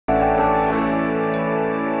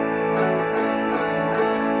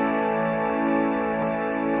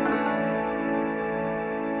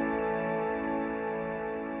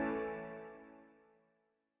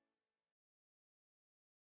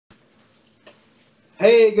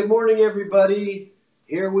Hey, good morning, everybody.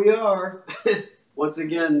 Here we are. Once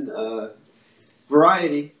again,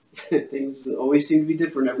 variety. Things always seem to be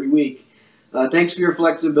different every week. Thanks for your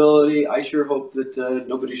flexibility. I sure hope that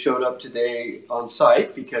nobody showed up today on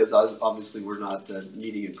site because obviously we're not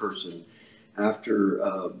meeting in person.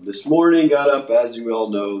 After this morning, got up, as you all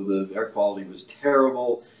know, the air quality was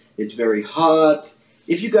terrible. It's very hot.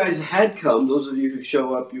 If you guys had come, those of you who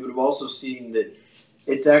show up, you would have also seen that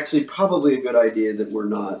it's actually probably a good idea that we're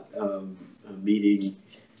not meeting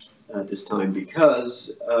at this time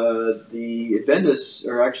because the Adventists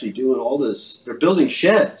are actually doing all this. They're building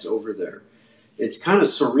sheds over there. It's kind of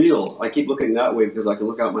surreal. I keep looking that way because I can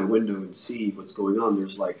look out my window and see what's going on.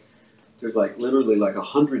 There's literally like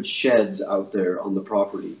 100 sheds out there on the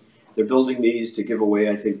property. They're building these to give away,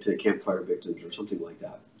 I think, to campfire victims or something like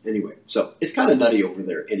that. Anyway, so it's kind of nutty over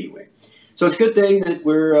there anyway. So it's a good thing that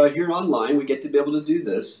we're here online. We get to be able to do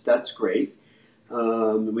this. That's great.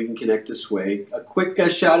 We can connect this way. A quick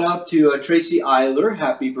shout out to Tracy Eiler.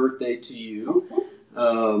 Happy birthday to you.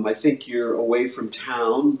 I think you're away from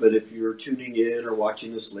town, but if you're tuning in or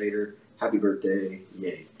watching this later, happy birthday.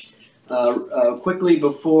 Yay. Quickly,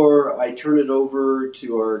 before I turn it over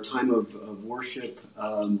to our time of worship,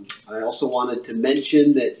 I also wanted to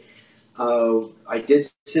mention that I did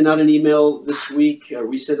send out an email this week.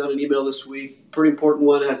 We sent out an email this week. Pretty important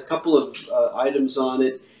one. It has a couple of items on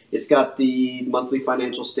it. It's got the monthly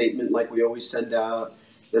financial statement like we always send out.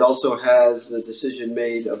 It also has the decision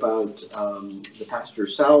made about the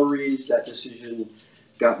pastor's salaries. That decision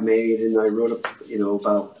got made, and I wrote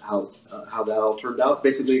about how that all turned out.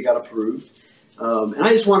 Basically, it got approved. And I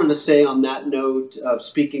just wanted to say on that note,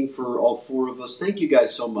 speaking for all four of us, thank you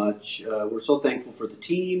guys so much. We're so thankful for the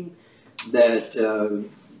team that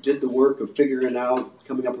did the work of figuring out,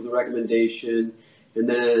 coming up with a recommendation, and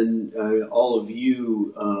then all of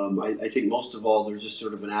you, I think most of all, there's just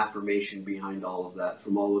sort of an affirmation behind all of that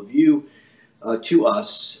from all of you to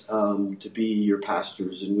us to be your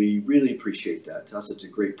pastors, and we really appreciate that. To us, it's a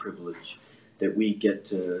great privilege that we get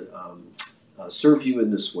to serve you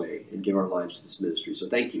in this way and give our lives to this ministry, so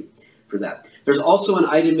thank you for that. There's also an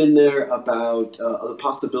item in there about the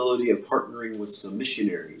possibility of partnering with some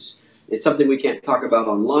missionaries. It's something we can't talk about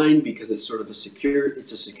online because it's sort of a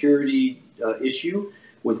security issue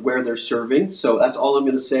with where they're serving. So that's all I'm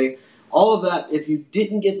going to say. All of that, if you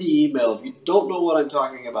didn't get the email, if you don't know what I'm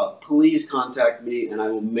talking about, please contact me and I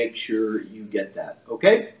will make sure you get that.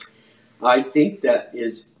 Okay? I think that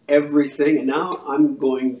is everything. And now I'm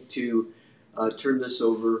going to turn this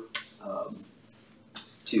over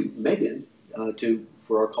to Megan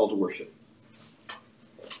for our call to worship.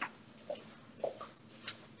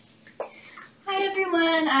 Hi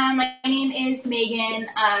everyone, my name is Megan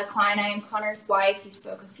Klein. I am Connor's wife. He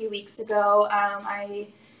spoke a few weeks ago. I'm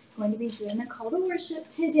going to be doing the call to worship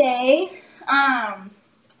today. I've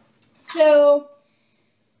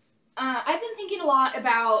been thinking a lot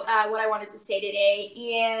about what I wanted to say today,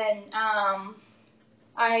 and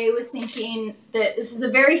I was thinking that this is a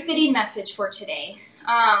very fitting message for today.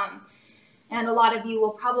 And a lot of you will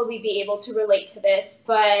probably be able to relate to this,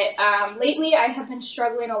 but lately I have been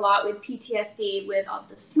struggling a lot with PTSD, with all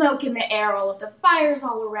the smoke in the air, all of the fires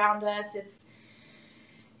all around us.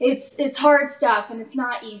 It's hard stuff, and it's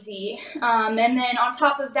not easy. And then on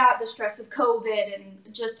top of that, the stress of COVID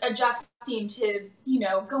and just adjusting to,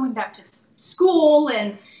 going back to school,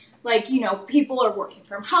 and people are working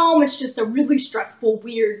from home. It's just a really stressful,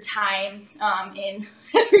 weird time in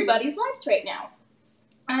everybody's lives right now.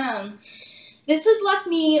 This has left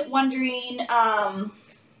me wondering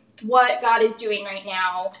what God is doing right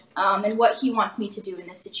now and what he wants me to do in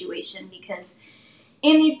this situation, because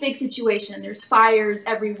in these big situations, there's fires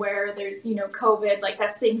everywhere, there's, COVID,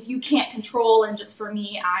 that's things you can't control, and just for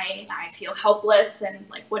me, I feel helpless, and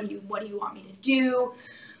what do you want me to do?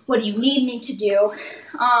 What do you need me to do?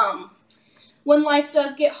 When life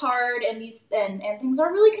does get hard and things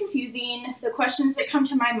are really confusing, the questions that come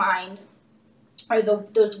to my mind are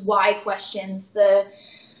those why questions, the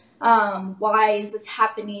why is this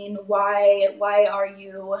happening? Why are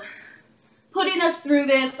you putting us through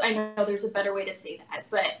this? I know there's a better way to say that,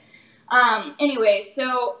 but anyway,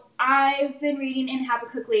 so I've been reading in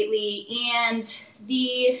Habakkuk lately, and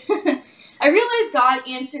I realize God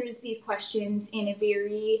answers these questions in a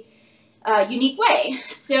very unique way.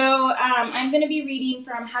 So I'm going to be reading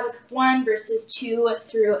from Habakkuk 1, verses 2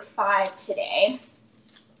 through 5 today.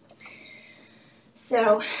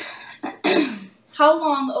 So, how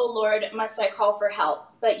long, O Lord, must I call for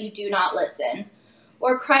help, but you do not listen?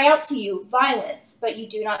 Or cry out to you violence, but you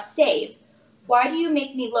do not save? Why do you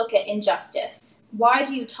make me look at injustice? Why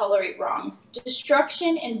do you tolerate wrong?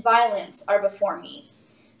 Destruction and violence are before me.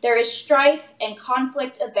 There is strife and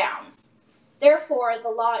conflict abounds. Therefore, the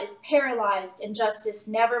law is paralyzed and justice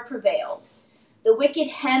never prevails. The wicked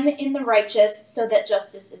hem in the righteous so that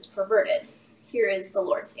justice is perverted. Here is the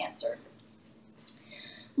Lord's answer.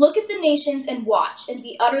 Look at the nations and watch and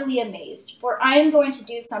be utterly amazed, for I am going to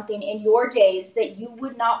do something in your days that you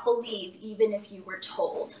would not believe even if you were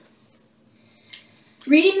told.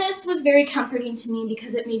 Reading this was very comforting to me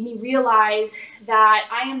because it made me realize that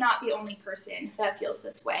I am not the only person that feels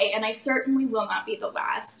this way, and I certainly will not be the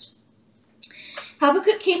last.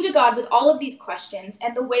 Habakkuk came to God with all of these questions,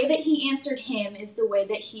 and the way that he answered him is the way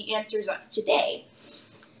that he answers us today.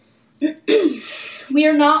 We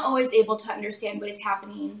are not always able to understand what is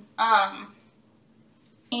happening,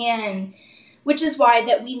 and which is why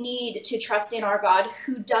that we need to trust in our God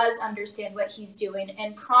who does understand what he's doing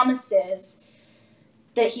and promises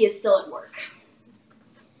that he is still at work.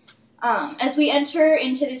 As we enter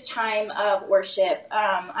into this time of worship,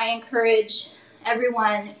 I encourage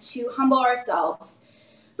everyone to humble ourselves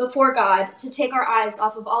before God, to take our eyes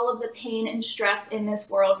off of all of the pain and stress in this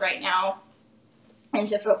world right now, and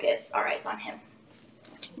to focus our eyes on him.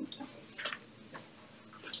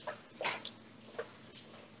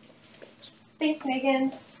 Thanks,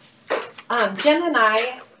 Megan. Jen and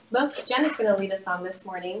Jen is going to lead us on this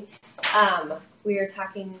morning. We are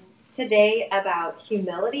talking today about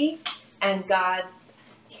humility and God's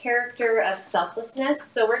character of selflessness.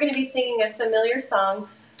 So we're going to be singing a familiar song,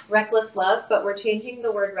 Reckless Love, but we're changing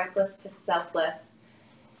the word reckless to selfless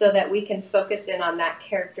so that we can focus in on that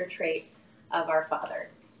character trait of our Father.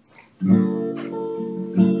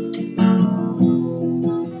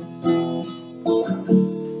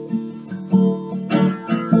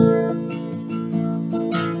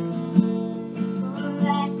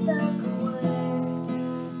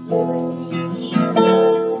 You were singing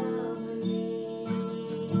over me.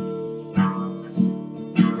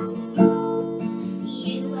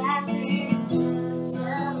 You have been so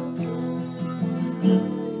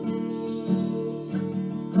good to me.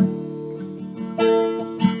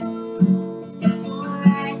 Before I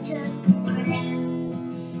took a breath,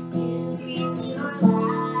 you breathed your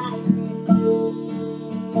life in me.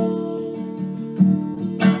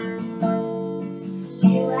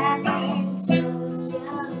 You have been so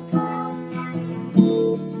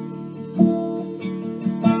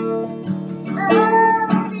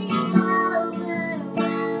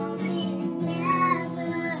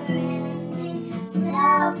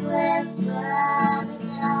selfless love and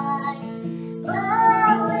life.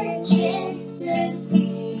 Oh, it chases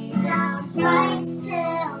me down, fights till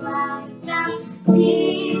I'm found,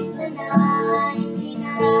 leaves the 99.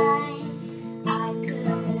 I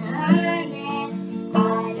couldn't earn it, I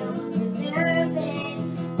don't deserve it,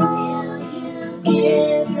 still you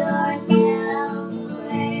give yourself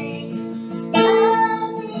away.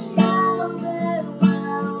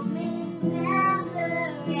 Overwhelming,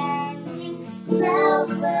 never-ending,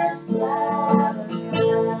 selfless love of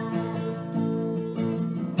God.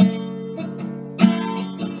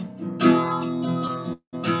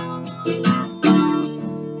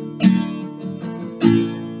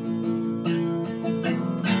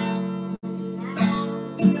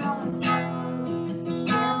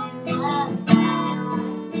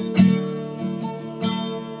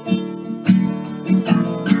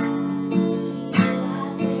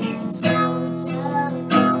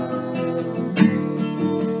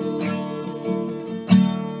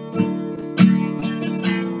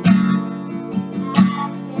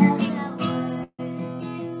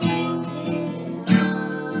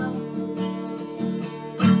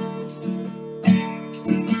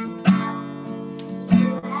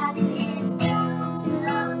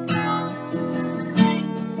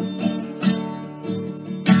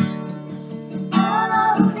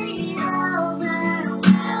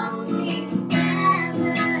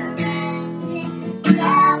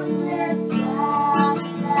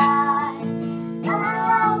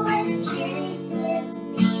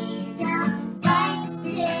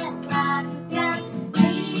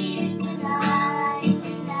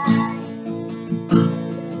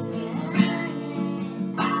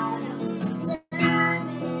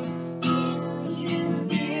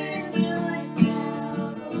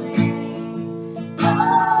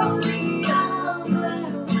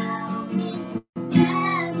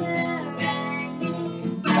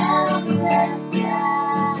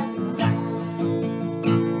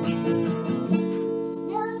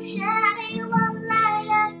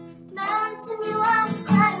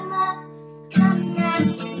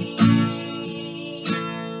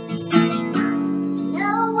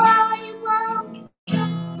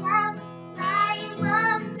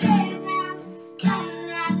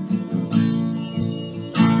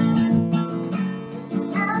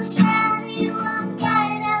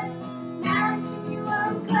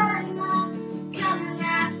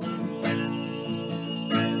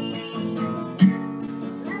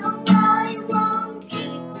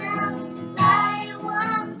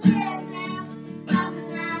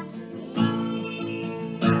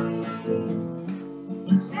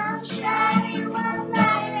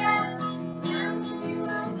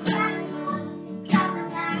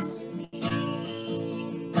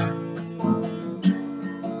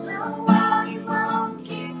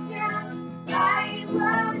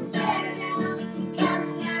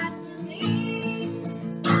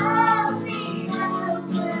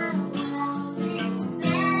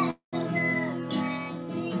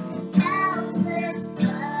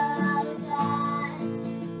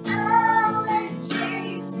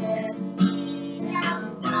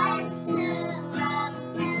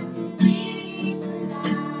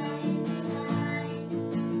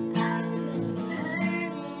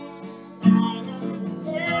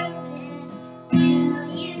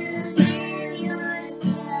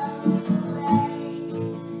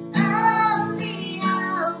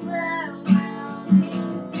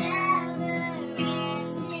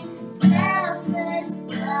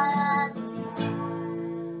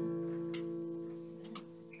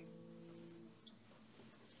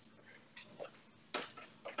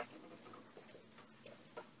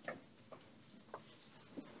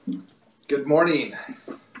 Good morning.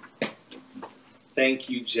 Thank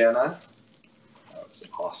you, Jenna. That was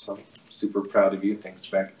awesome. Super proud of you. Thanks,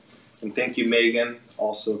 Beck. And thank you, Megan,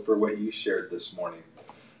 also for what you shared this morning.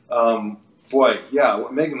 What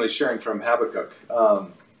Megan was sharing from Habakkuk.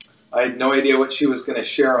 I had no idea what she was going to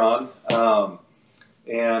share on.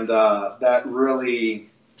 That really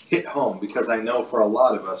hit home because I know for a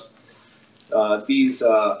lot of us, these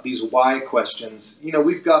why questions,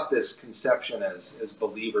 we've got this conception as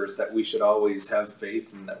believers that we should always have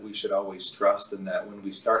faith and that we should always trust, and that when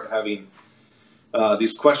we start having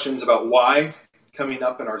these questions about why coming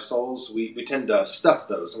up in our souls, we tend to stuff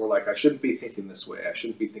those, and we're like, I shouldn't be thinking this way, I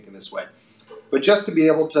shouldn't be thinking this way. But just to be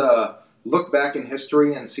able to look back in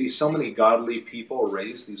history and see so many godly people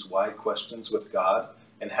raise these why questions with God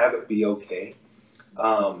and have it be okay,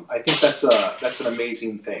 I think that's an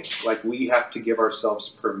amazing thing. Like, we have to give ourselves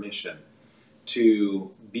permission to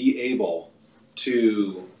be able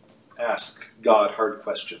to ask God hard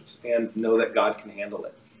questions and know that God can handle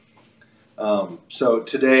it. So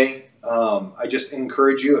today, I just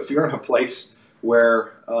encourage you, if you're in a place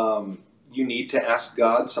where you need to ask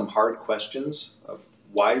God some hard questions of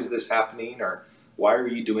why is this happening, or why are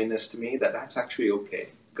you doing this to me, that's actually okay.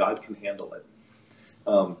 God can handle it.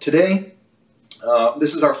 Today,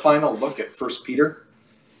 this is our final look at 1 Peter.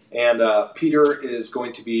 And Peter is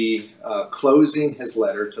going to be closing his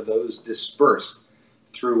letter to those dispersed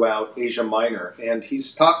throughout Asia Minor. And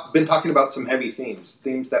he's been talking about some heavy themes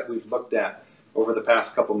that we've looked at over the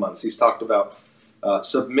past couple months. He's talked about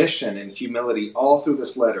submission and humility all through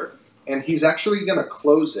this letter. And he's actually going to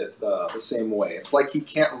close it the same way. It's like he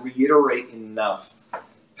can't reiterate enough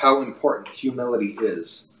how important humility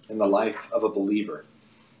is in the life of a believer,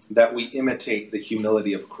 that we imitate the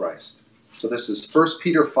humility of Christ. So this is 1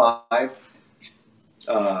 Peter 5,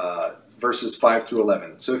 verses 5 through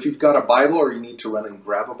 11. So if you've got a Bible or you need to run and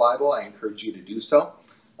grab a Bible, I encourage you to do so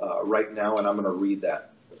right now, and I'm going to read that.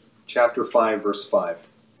 Chapter 5, verse 5.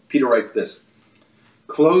 Peter writes this: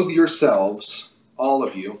 "Clothe yourselves, all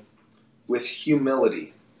of you, with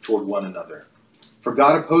humility toward one another. For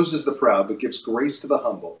God opposes the proud, but gives grace to the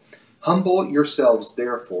humble. Humble yourselves,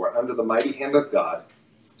 therefore, under the mighty hand of God,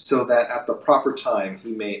 so that at the proper time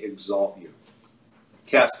he may exalt you,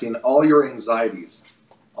 casting all your anxieties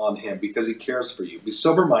on him, because he cares for you. Be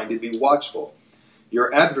sober-minded, be watchful.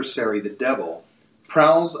 Your adversary, the devil,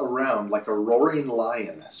 prowls around like a roaring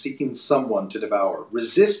lion, seeking someone to devour.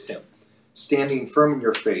 Resist him, standing firm in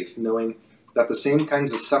your faith, knowing that the same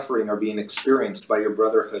kinds of suffering are being experienced by your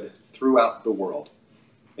brotherhood throughout the world.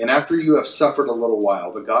 And after you have suffered a little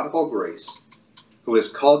while, the God of all grace, who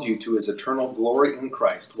has called you to his eternal glory in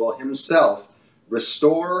Christ, will himself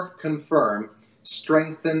restore, confirm,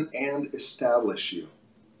 strengthen, and establish you.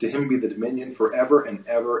 To him be the dominion forever and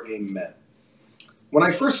ever. Amen." When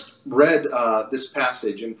I first read this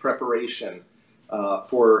passage in preparation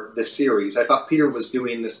for this series, I thought Peter was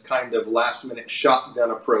doing this kind of last-minute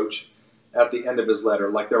shotgun approach at the end of his letter.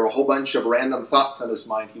 Like, there were a whole bunch of random thoughts on his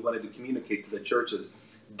mind he wanted to communicate to the churches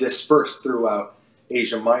dispersed throughout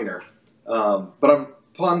Asia Minor. But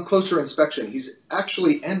upon closer inspection, he's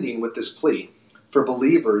actually ending with this plea for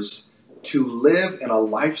believers to live in a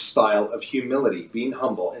lifestyle of humility, being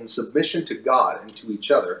humble, in submission to God and to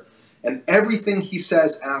each other. And everything he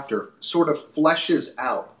says after sort of fleshes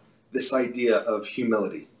out this idea of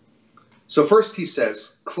humility. So first he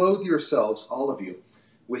says, "Clothe yourselves, all of you,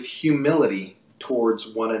 with humility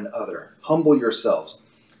towards one another." Humble yourselves.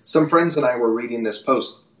 Some friends and I were reading this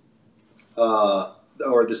post,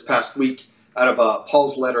 or this past week, out of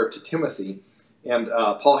Paul's letter to Timothy. And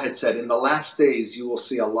Paul had said, in the last days you will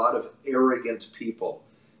see a lot of arrogant people,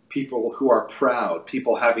 people who are proud,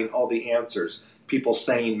 people having all the answers, people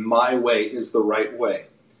saying my way is the right way.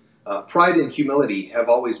 Pride and humility have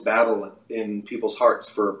always battled in people's hearts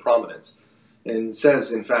for prominence. And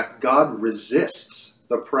says, in fact, God resists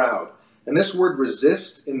the proud. And this word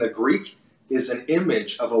resist in the Greek is an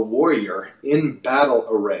image of a warrior in battle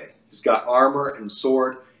array. He's got armor and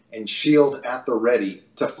sword and shield at the ready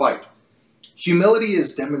to fight. Humility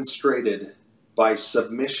is demonstrated by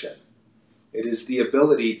submission. It is the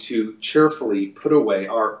ability to cheerfully put away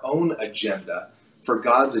our own agenda for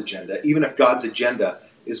God's agenda, even if God's agenda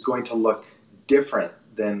is going to look different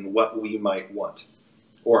than what we might want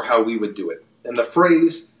or how we would do it. And the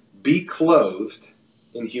phrase, be clothed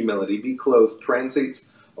in humility, be clothed,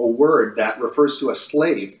 translates a word that refers to a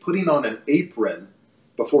slave putting on an apron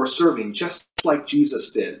before serving, just like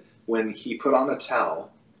Jesus did when he put on a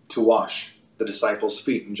towel to wash the disciples'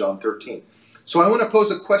 feet in John 13. So I want to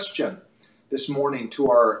pose a question this morning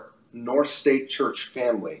to our North State Church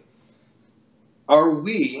family. Are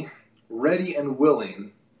we ready and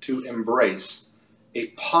willing to embrace a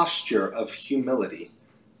posture of humility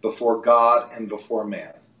before God and before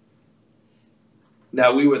man?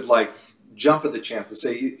 Now, we would jump at the chance to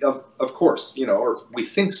say, of course, or we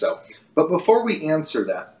think so. But before we answer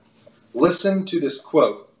that, listen to this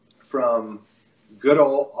quote from good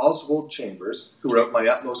old Oswald Chambers, who wrote My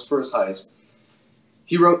Utmost for His Highest.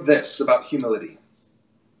 He wrote this about humility.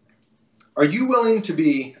 Are you willing to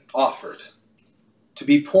be offered, to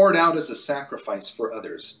be poured out as a sacrifice for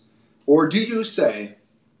others? Or do you say,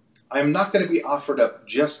 I am not going to be offered up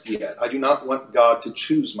just yet. I do not want God to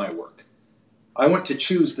choose my work. I want to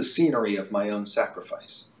choose the scenery of my own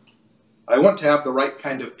sacrifice. I want to have the right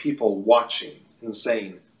kind of people watching and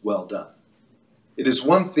saying, well done. It is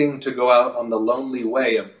one thing to go out on the lonely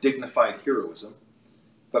way of dignified heroism,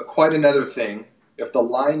 but quite another thing if the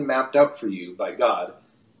line mapped out for you by God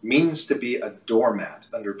means to be a doormat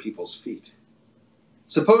under people's feet.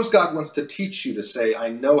 Suppose God wants to teach you to say, I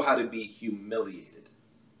know how to be humiliated.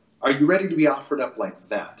 Are you ready to be offered up like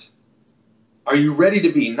that? Are you ready to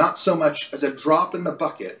be, not so much as a drop in the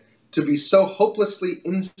bucket, to be so hopelessly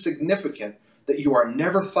insignificant that you are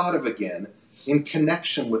never thought of again in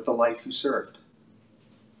connection with the life you served?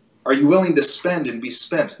 Are you willing to spend and be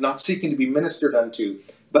spent, not seeking to be ministered unto,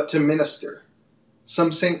 but to minister?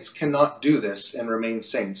 Some saints cannot do this and remain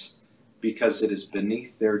saints because it is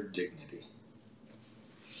beneath their dignity.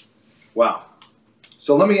 Wow.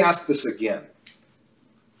 So let me ask this again.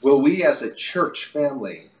 Will we as a church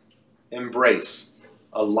family embrace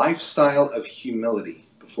a lifestyle of humility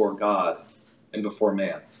before God and before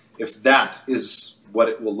man? If that is what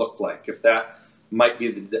it will look like, if that might be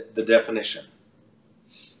the definition.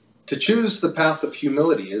 To choose the path of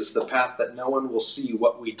humility is the path that no one will see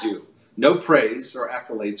what we do. No praise or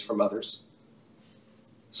accolades from others.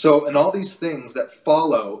 So, and all these things that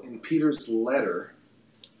follow in Peter's letter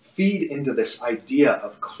feed into this idea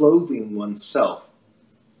of clothing oneself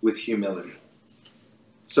with humility.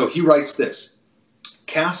 So he writes this,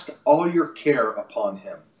 cast all your care upon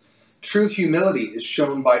him. True humility is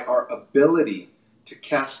shown by our ability to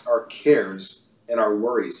cast our cares and our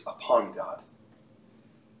worries upon God.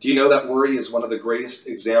 Do you know that worry is one of the greatest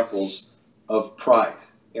examples of pride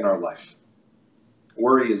in our life?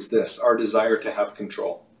 Worry is this, our desire to have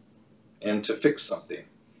control and to fix something.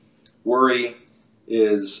 Worry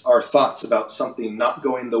is our thoughts about something not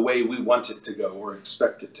going the way we want it to go or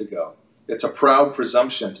expect it to go. It's a proud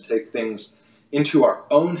presumption to take things into our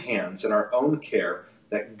own hands and our own care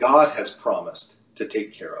that God has promised to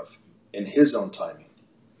take care of in his own timing.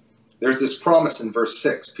 There's this promise in verse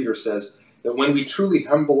 6, Peter says, that when we truly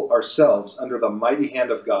humble ourselves under the mighty hand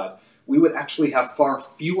of God, we would actually have far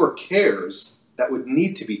fewer cares that would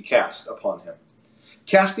need to be cast upon him.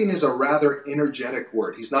 Casting is a rather energetic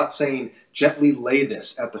word. He's not saying, gently lay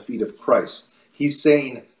this at the feet of Christ. He's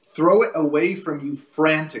saying, throw it away from you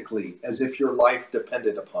frantically as if your life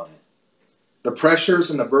depended upon it. The pressures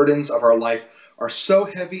and the burdens of our life are so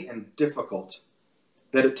heavy and difficult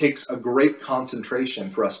that it takes a great concentration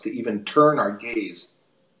for us to even turn our gaze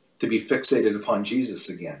to be fixated upon Jesus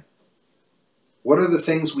again. What are the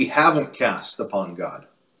things we haven't cast upon God?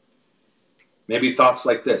 Maybe thoughts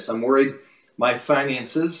like this. I'm worried my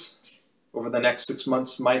finances over the next 6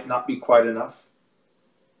 months might not be quite enough.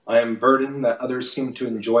 I am burdened that others seem to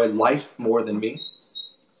enjoy life more than me.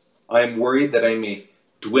 I am worried that I may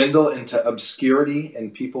dwindle into obscurity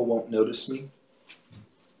and people won't notice me.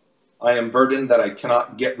 I am burdened that I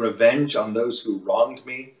cannot get revenge on those who wronged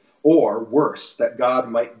me, or worse, that God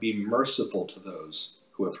might be merciful to those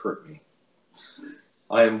who have hurt me.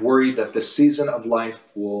 I am worried that the season of life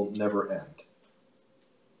will never end.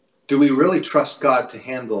 Do we really trust God to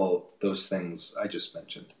handle those things I just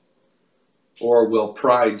mentioned? Or will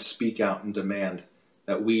pride speak out and demand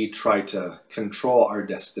that we try to control our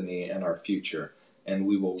destiny and our future, and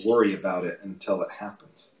we will worry about it until it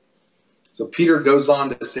happens? So Peter goes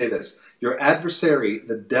on to say this, your adversary,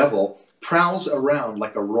 the devil, prowls around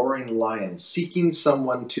like a roaring lion, seeking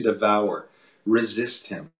someone to devour. Resist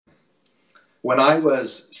him. When I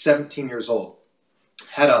was 17 years old,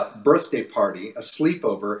 had a birthday party, a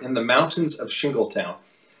sleepover in the mountains of Shingletown,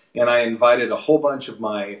 and I invited a whole bunch of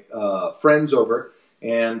my friends over,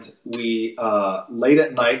 and we, late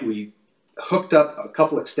at night, we hooked up a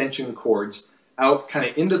couple extension cords out kind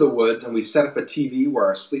of into the woods, and we set up a TV where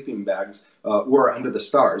our sleeping bags were under the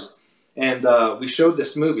stars. And we showed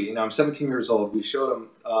this movie. Now, I'm 17 years old. We showed them,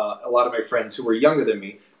 a lot of my friends who were younger than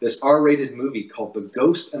me, this R-rated movie called The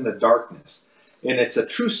Ghost and the Darkness. And it's a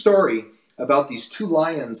true story about these two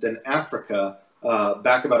lions in Africa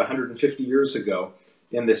back about 150 years ago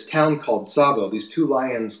in this town called Sabo. These two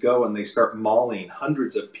lions go and they start mauling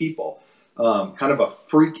hundreds of people kind of a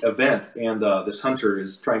freak event, and this hunter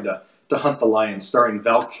is trying to hunt the lion, starring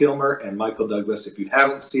Val Kilmer and Michael Douglas. If you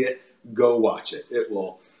haven't seen it, go watch it. It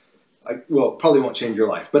will, probably won't change your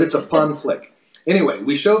life, but it's a fun flick. Anyway,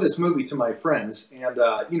 we show this movie to my friends, and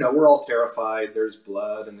we're all terrified. There's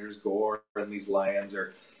blood and there's gore, and these lions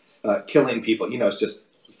are killing people. It's just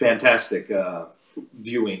fantastic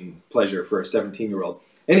viewing pleasure for a 17-year-old.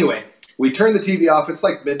 Anyway, we turn the TV off. It's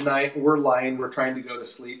like midnight. We're lying. We're trying to go to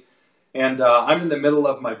sleep. And I'm in the middle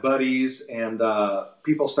of my buddies, and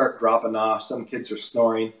people start dropping off. Some kids are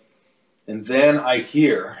snoring. And then I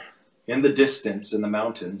hear, in the distance, in the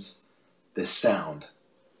mountains, this sound.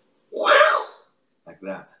 Wow! Like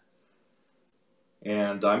that.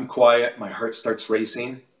 And I'm quiet. My heart starts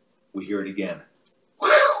racing. We hear it again.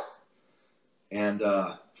 Wow! And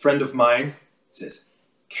a friend of mine says,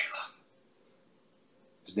 Caleb.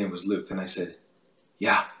 His name was Luke. And I said,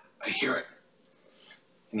 yeah, I hear it.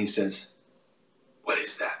 And he says, what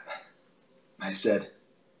is that? And I said,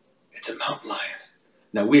 it's a mountain lion.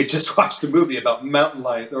 Now, we had just watched a movie about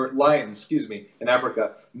lions, in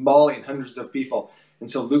Africa, mauling hundreds of people. And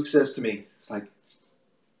so Luke says to me, it's like,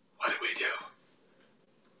 what do we do?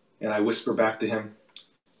 And I whisper back to him,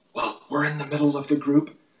 well, we're in the middle of the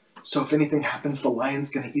group, so if anything happens, the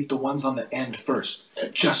lion's going to eat the ones on the end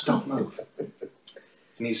first. Just don't move.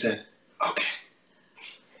 And he said, okay.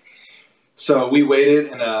 So we waited,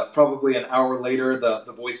 and probably an hour later,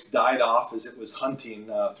 the voice died off as it was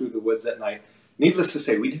hunting through the woods at night. Needless to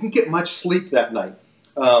say, we didn't get much sleep that night.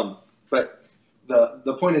 But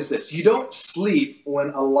the point is this. You don't sleep when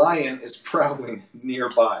a lion is prowling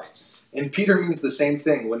nearby. And Peter means the same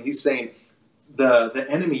thing when he's saying, the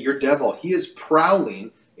enemy, your devil, he is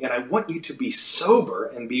prowling, and I want you to be sober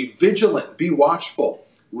and be vigilant, be watchful.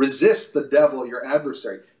 Resist the devil, your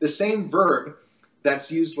adversary. The same verb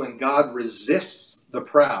that's used when God resists the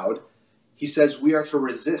proud, he says we are to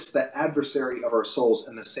resist the adversary of our souls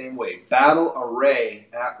in the same way. Battle array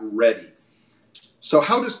at ready. So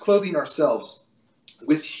how does clothing ourselves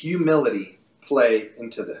with humility play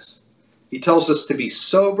into this? He tells us to be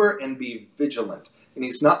sober and be vigilant. And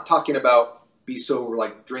he's not talking about be sober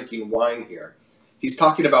like drinking wine here. He's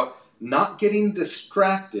talking about not getting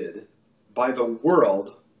distracted by the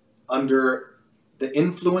world under the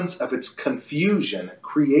influence of its confusion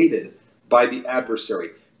created by the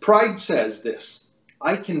adversary. Pride says this,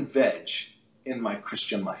 I can veg in my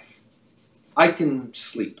Christian life. I can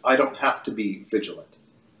sleep. I don't have to be vigilant.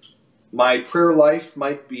 My prayer life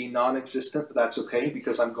might be non-existent, but that's okay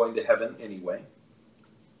because I'm going to heaven anyway.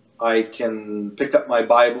 I can pick up my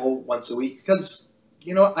Bible once a week because,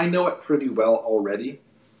 I know it pretty well already.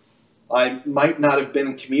 I might not have been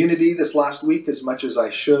in community this last week as much as I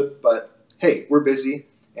should, but hey, we're busy,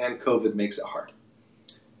 and COVID makes it hard.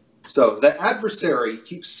 So the adversary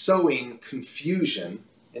keeps sowing confusion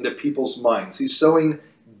into people's minds. He's sowing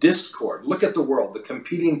discord. Look at the world, the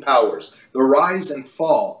competing powers, the rise and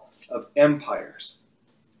fall of empires,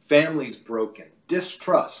 families broken,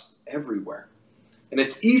 distrust everywhere. And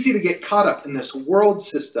it's easy to get caught up in this world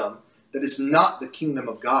system that is not the kingdom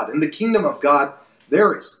of God. In the kingdom of God,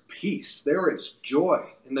 there is peace, there is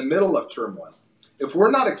joy in the middle of turmoil. If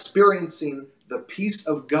we're not experiencing the peace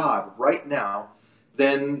of God right now,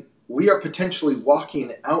 then we are potentially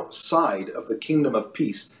walking outside of the kingdom of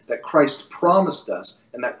peace that Christ promised us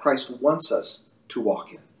and that Christ wants us to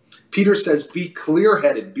walk in. Peter says, be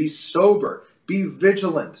clear-headed, be sober, be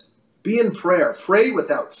vigilant, be in prayer, pray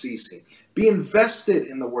without ceasing, be invested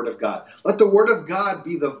in the Word of God. Let the Word of God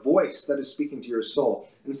be the voice that is speaking to your soul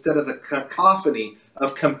instead of the cacophony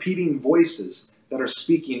of competing voices that are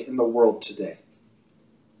speaking in the world today.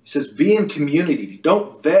 He says, be in community.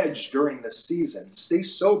 Don't veg during this season. Stay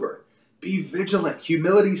sober. Be vigilant.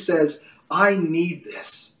 Humility says, I need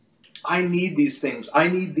this. I need these things. I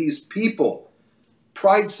need these people.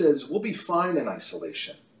 Pride says, we'll be fine in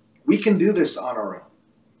isolation. We can do this on our own.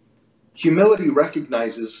 Humility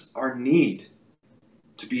recognizes our need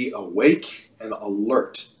to be awake and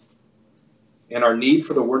alert, and our need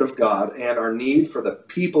for the Word of God, and our need for the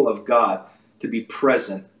people of God to be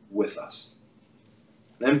present with us.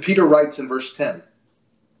 Then Peter writes in verse 10,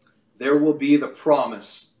 there will be the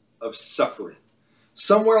promise of suffering.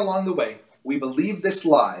 Somewhere along the way, we believe this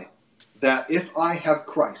lie that if I have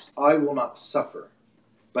Christ, I will not suffer.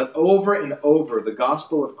 But over and over, the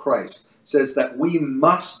gospel of Christ says that we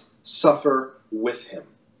must suffer with him.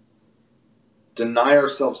 Deny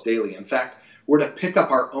ourselves daily. In fact, we're to pick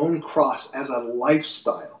up our own cross as a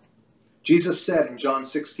lifestyle. Jesus said in John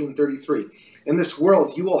 16:33, in this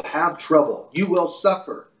world you will have trouble, you will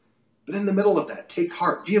suffer. But in the middle of that, take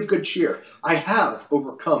heart, be of good cheer. I have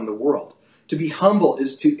overcome the world. To be humble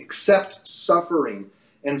is to accept suffering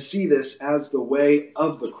and see this as the way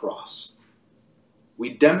of the cross. We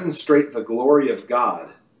demonstrate the glory of God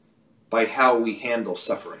by how we handle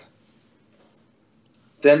suffering.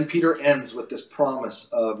 Then Peter ends with this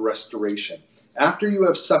promise of restoration. After you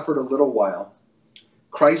have suffered a little while,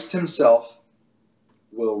 Christ himself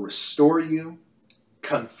will restore you,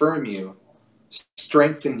 confirm you,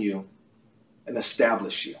 strengthen you, and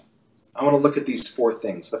establish you. I want to look at these four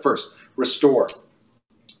things. The first, restore.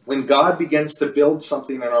 When God begins to build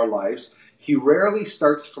something in our lives, he rarely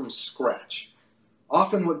starts from scratch.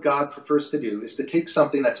 Often what God prefers to do is to take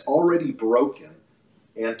something that's already broken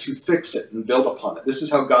and to fix it and build upon it. This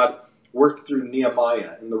is how God worked through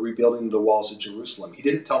Nehemiah in the rebuilding of the walls of Jerusalem. He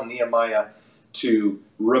didn't tell Nehemiah to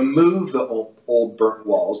remove the old burnt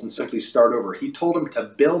walls and simply start over. He told him to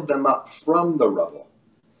build them up from the rubble.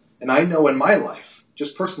 And I know in my life,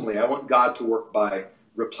 just personally, I want God to work by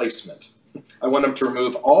replacement. I want him to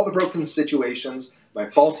remove all the broken situations, my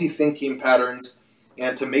faulty thinking patterns,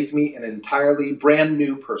 and to make me an entirely brand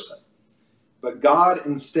new person. But God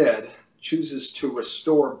instead chooses to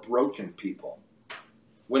restore broken people.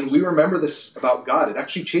 When we remember this about God, it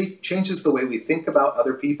actually changes the way we think about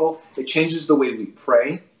other people. It changes the way we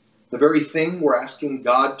pray. The very thing we're asking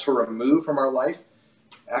God to remove from our life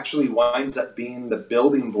actually winds up being the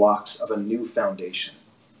building blocks of a new foundation.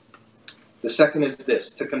 The second is this,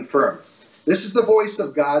 to confirm. This is the voice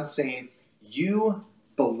of God saying, you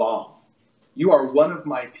belong. You are one of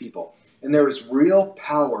my people. And there is real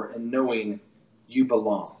power in knowing you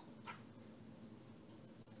belong.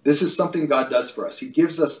 This is something God does for us. He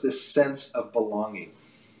gives us this sense of belonging.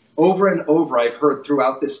 Over and over, I've heard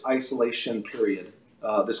throughout this isolation period,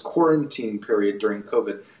 this quarantine period during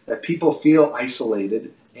COVID, that people feel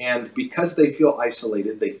isolated. And because they feel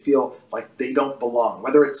isolated, they feel like they don't belong.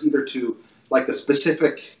 Whether it's either to like a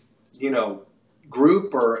specific,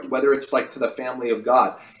 group or whether it's like to the family of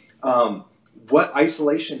God. What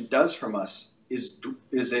isolation does from us is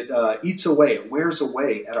it eats away, it wears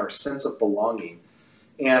away at our sense of belonging.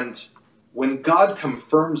 And when God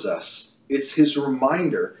confirms us, it's his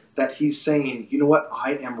reminder that he's saying, you know what,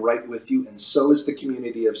 I am right with you, and so is the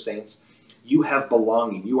community of saints. You have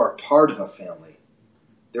belonging. You are part of a family.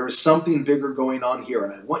 There is something bigger going on here,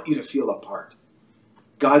 and I want you to feel a part.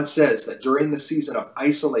 God says that during the season of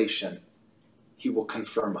isolation, he will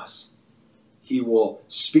confirm us. He will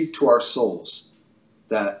speak to our souls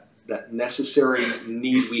that necessary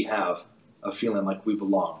need we have of feeling like we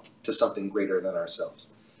belong to something greater than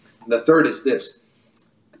ourselves. And the third is this,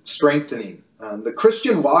 strengthening. The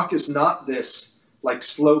Christian walk is not this like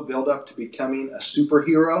slow build-up to becoming a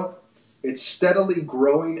superhero. It's steadily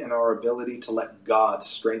growing in our ability to let God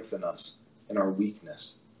strengthen us in our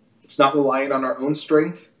weakness. It's not relying on our own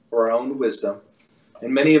strength or our own wisdom.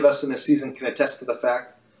 And many of us in this season can attest to the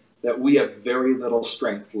fact that we have very little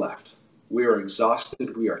strength left. We are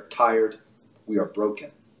exhausted, we are tired, we are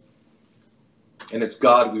broken. And it's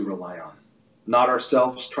God we rely on, not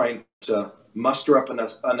ourselves trying to muster up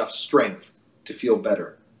enough strength to feel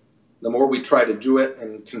better. The more we try to do it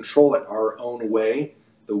and control it our own way,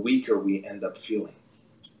 the weaker we end up feeling.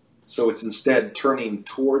 So it's instead turning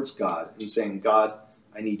towards God and saying, God,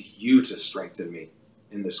 I need you to strengthen me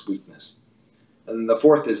in this weakness. And the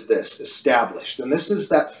fourth is this, established. And this is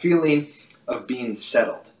that feeling of being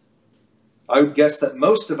settled. I would guess that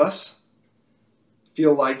most of us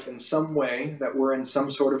feel like in some way that we're in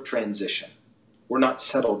some sort of transition. We're not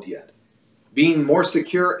settled yet. Being more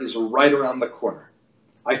secure is right around the corner.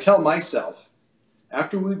 I tell myself,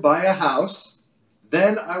 after we buy a house,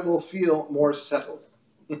 then I will feel more settled.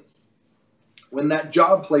 When that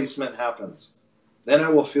job placement happens, then I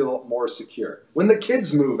will feel more secure. When the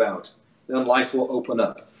kids move out, then life will open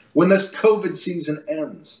up. When this COVID season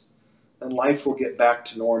ends, then life will get back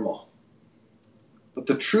to normal. But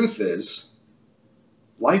the truth is,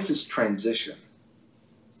 life is transition.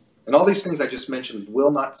 And all these things I just mentioned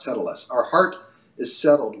will not settle us. Our heart is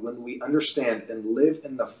settled when we understand and live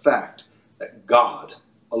in the fact that God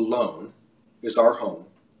alone is our home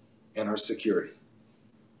and our security.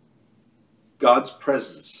 God's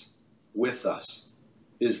presence with us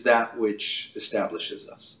is that which establishes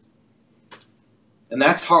us. And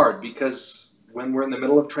that's hard because when we're in the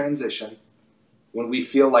middle of transition, when we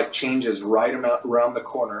feel like change is right around the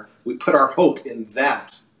corner, we put our hope in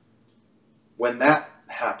that. When that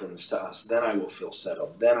happens to us, then I will feel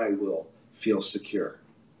settled. Then I will feel secure.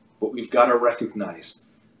 But we've got to recognize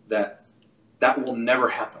that that will never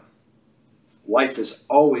happen. Life is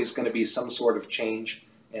always going to be some sort of change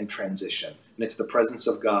and transition. And it's the presence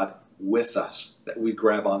of God with us that we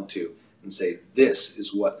grab onto and say, this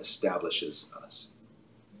is what establishes us.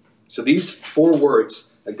 So these 4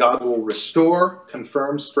 words that God will restore,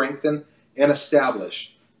 confirm, strengthen, and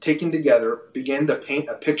establish, taken together, begin to paint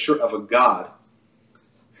a picture of a God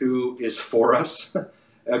who is for us,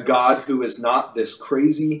 a God who is not this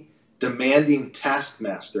crazy, demanding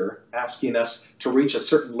taskmaster asking us to reach a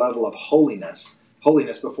certain level of holiness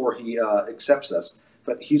before he accepts us.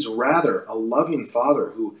 But he's rather a loving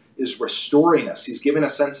Father who is restoring us. He's giving a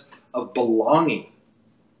sense of belonging.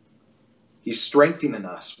 He's strengthening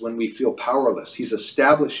us when we feel powerless. He's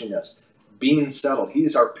establishing us, being settled. He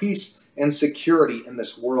is our peace and security in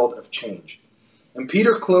this world of change. And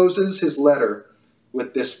Peter closes his letter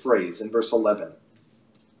with this phrase in verse 11.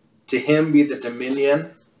 To him be the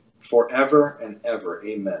dominion forever and ever.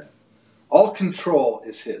 Amen. All control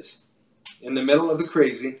is his. In the middle of the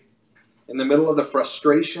crazy, in the middle of the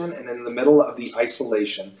frustration, and in the middle of the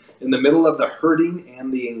isolation, in the middle of the hurting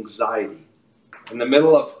and the anxiety, in the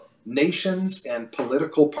middle of nations and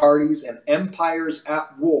political parties and empires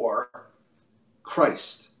at war,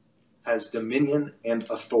 Christ has dominion and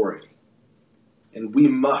authority. And we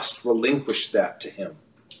must relinquish that to him.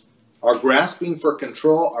 Our grasping for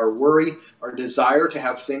control, our worry, our desire to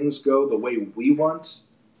have things go the way we want,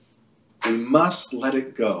 we must let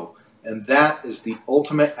it go. And that is the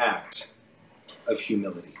ultimate act of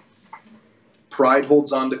humility. Pride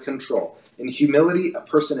holds on to control. In humility, a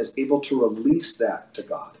person is able to release that to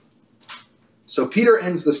God. So Peter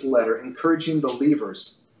ends this letter encouraging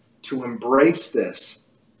believers to embrace this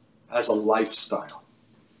as a lifestyle.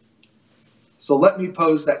 So let me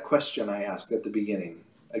pose that question I asked at the beginning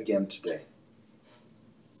again today.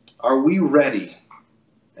 Are we ready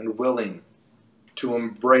and willing to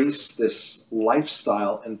embrace this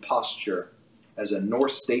lifestyle and posture as a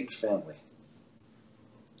North State family?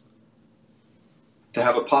 To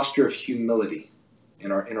have a posture of humility in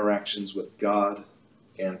our interactions with God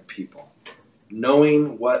and people,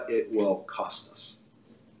 knowing what it will cost us.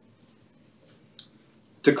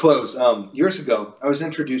 To close, years ago, I was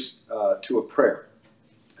introduced to a prayer.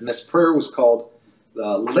 And this prayer was called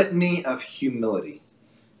the Litany of Humility.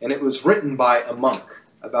 And it was written by a monk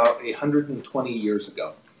about 120 years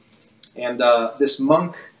ago. And this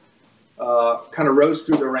monk kind of rose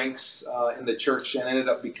through the ranks in the church and ended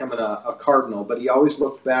up becoming a cardinal. But he always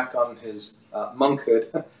looked back on his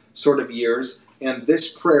monkhood sort of years. And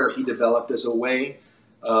this prayer he developed as a way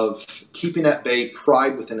of keeping at bay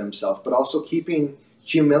pride within himself, but also keeping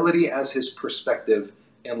humility as his perspective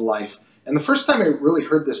in life. And the first time I really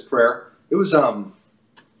heard this prayer, it was, to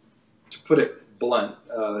put it blunt,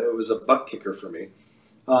 it was a butt kicker for me.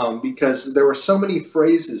 Because there were so many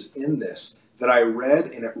phrases in this that I read,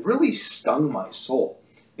 and it really stung my soul.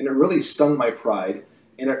 And it really stung my pride.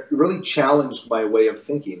 And it really challenged my way of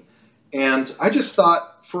thinking. And I just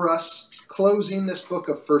thought, for us, closing this book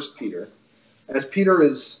of 1 Peter, as Peter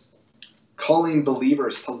is calling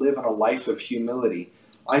believers to live in a life of humility,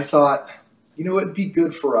 I thought, it'd be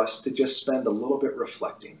good for us to just spend a little bit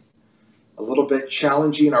reflecting, a little bit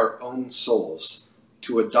challenging our own souls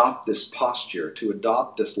to adopt this posture, to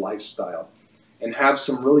adopt this lifestyle, and have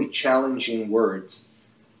some really challenging words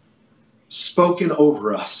spoken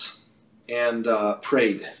over us and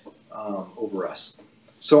prayed over us.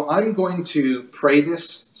 So I'm going to pray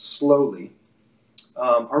this slowly.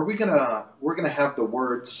 We're gonna have the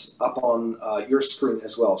words up on your screen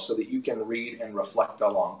as well, so that you can read and reflect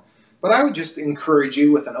along. But I would just encourage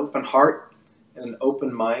you with an open heart and an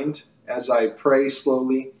open mind as I pray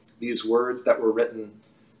slowly these words that were written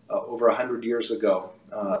over 100 years ago.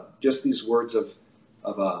 Just these words of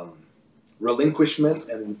relinquishment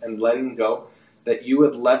and letting go, that you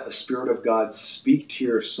would let the Spirit of God speak to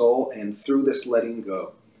your soul, and through this letting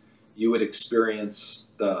go, you would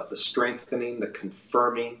experience the strengthening, the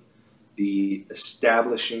confirming, the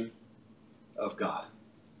establishing of God.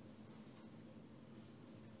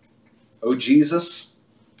 O Jesus,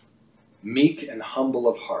 meek and humble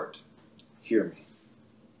of heart, hear me.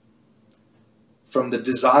 From the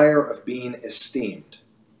desire of being esteemed,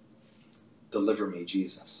 deliver me,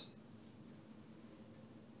 Jesus.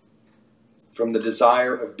 From the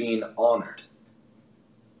desire of being honored,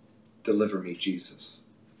 deliver me, Jesus.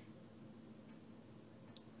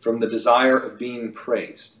 From the desire of being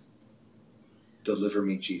praised, deliver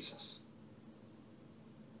me, Jesus.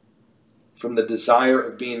 From the desire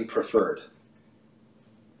of being preferred,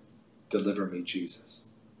 deliver me, Jesus.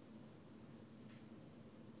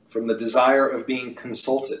 From the desire of being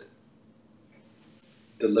consulted,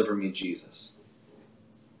 deliver me, Jesus.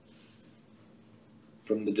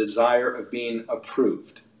 From the desire of being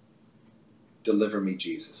approved, deliver me,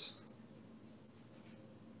 Jesus.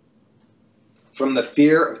 From the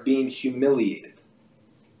fear of being humiliated,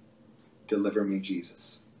 deliver me,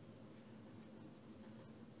 Jesus.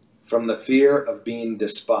 From the fear of being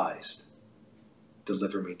despised,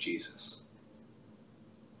 deliver me, Jesus.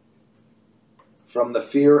 From the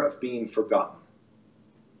fear of being forgotten,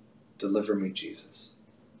 deliver me, Jesus.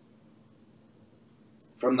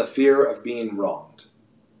 From the fear of being wronged,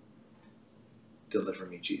 deliver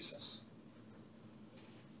me, Jesus.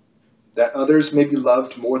 That others may be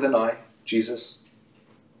loved more than I, Jesus,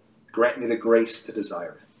 grant me the grace to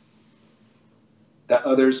desire it. That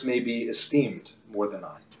others may be esteemed more than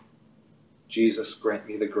I, Jesus, grant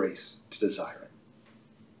me the grace to desire it.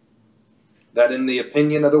 That in the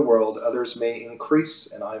opinion of the world, others may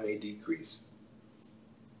increase and I may decrease.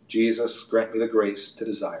 Jesus, grant me the grace to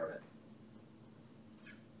desire it.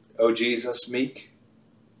 O Jesus, meek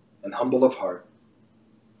and humble of heart,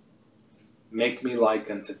 make me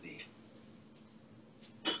like unto thee.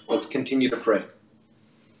 Let's continue to pray.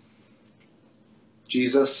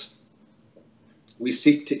 Jesus, we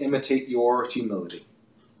seek to imitate your humility.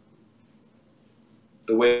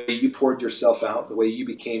 The way you poured yourself out, the way you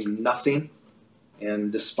became nothing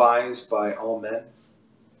and despised by all men,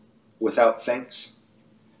 without thanks,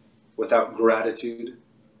 without gratitude,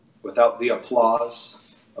 without the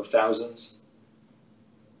applause of thousands.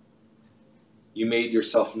 You made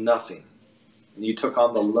yourself nothing, and you took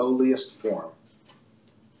on the lowliest form.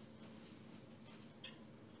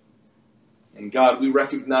 And God, we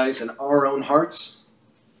recognize in our own hearts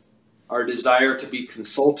our desire to be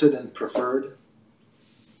consulted and preferred,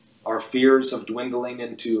 our fears of dwindling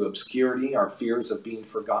into obscurity, our fears of being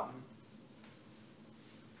forgotten.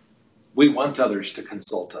 We want others to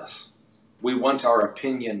consult us. We want our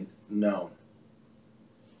opinion known.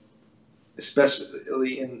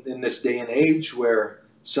 Especially in this day and age where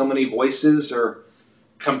so many voices are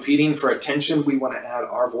competing for attention, we want to add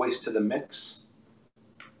our voice to the mix,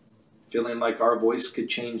 feeling like our voice could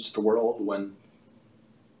change the world when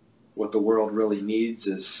what the world really needs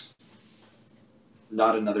is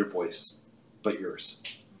not another voice, but yours.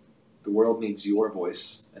 The world needs your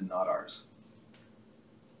voice and not ours.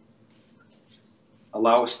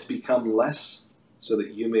 Allow us to become less so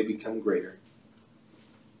that you may become greater.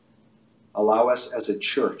 Allow us as a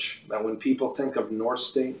church that when people think of North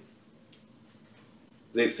State,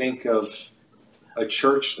 they think of a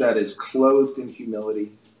church that is clothed in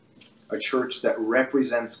humility, a church that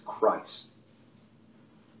represents Christ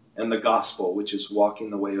and the gospel, which is walking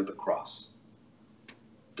the way of the cross,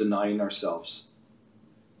 denying ourselves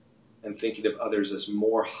and thinking of others as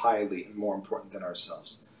more highly and more important than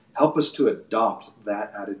ourselves. Help us to adopt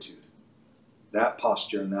that attitude, that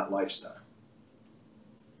posture, and that lifestyle.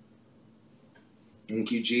 Thank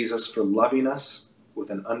you, Jesus, for loving us with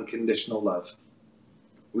an unconditional love.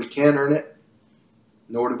 We can't earn it,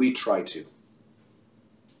 nor do we try to.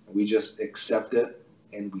 We just accept it,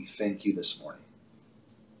 and we thank you this morning.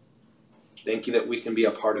 Thank you that we can be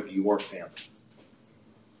a part of your family.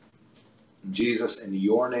 In Jesus, in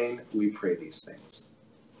your name, we pray these things.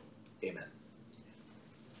 Amen.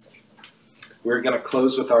 We're going to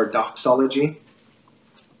close with our doxology,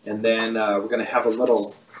 and then we're going to have a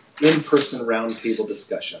little in-person roundtable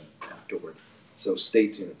discussion afterward. So stay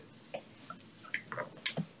tuned.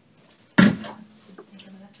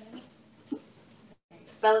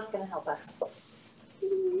 Bella's going to help us.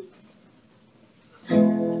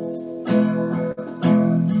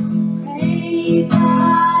 Praise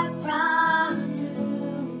God from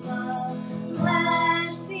whom all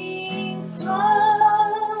blessings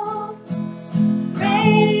flow.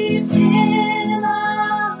 Praise Him,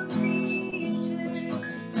 all creatures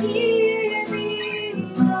here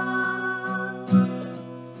below.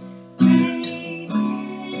 Praise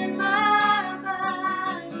Him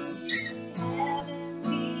above,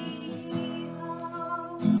 heavenly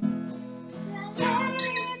hosts.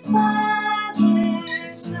 Praise Father,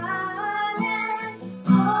 Son, and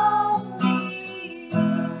Holy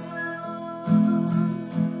Ghost.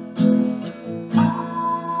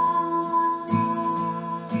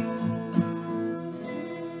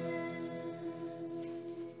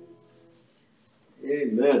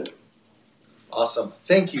 Amen. Awesome.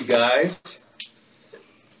 Thank you, guys.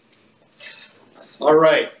 All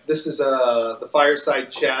right. This is the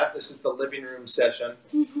fireside chat. This is the living room session.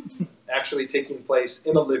 Actually taking place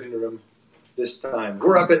in a living room this time.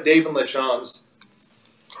 We're up at Dave and LaShawne's.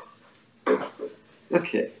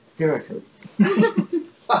 Okay, here I come.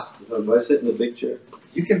 Do I sit in the big chair?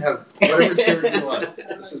 You can have whatever chair you want.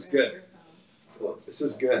 This is good. This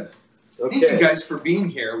is good. Okay. Thank you guys for being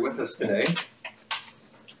here with us today.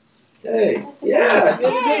 Hey, yeah, it's good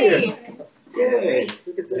to be Yay! here. Yay,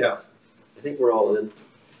 look at this. Yeah. I think we're all in.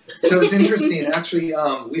 So it's interesting. Actually,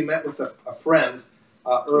 we met with a friend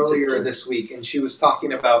earlier this week, and she was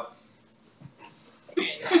talking about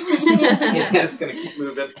I'm just gonna keep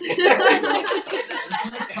moving.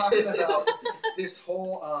 He's talking about this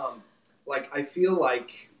whole, I feel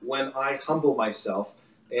like when I humble myself,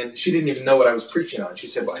 and she didn't even know what I was preaching on. She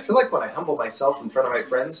said, well, I feel like when I humble myself in front of my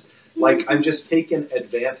friends, like I'm just taken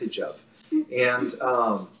advantage of. And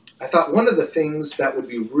I thought one of the things that would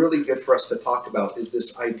be really good for us to talk about is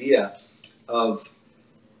this idea of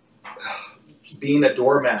being a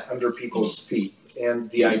doormat under people's feet, and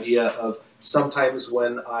the idea of sometimes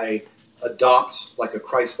when I adopt like a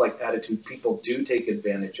Christ-like attitude, people do take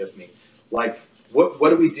advantage of me. Like, what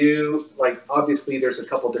do we do? Like, obviously there's a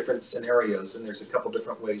couple different scenarios and there's a couple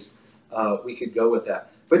different ways we could go with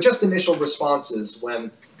that. But just initial responses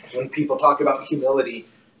when people talk about humility,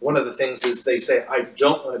 one of the things is they say, I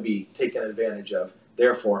don't want to be taken advantage of.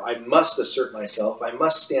 Therefore, I must assert myself. I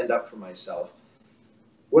must stand up for myself.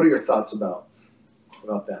 What are your thoughts about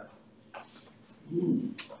that?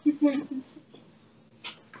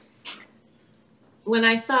 When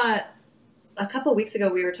I saw a couple weeks ago,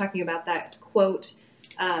 we were talking about that quote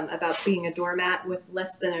about being a doormat with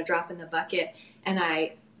less than a drop in the bucket, and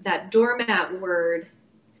that doormat word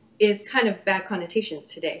is kind of bad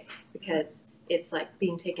connotations today because it's like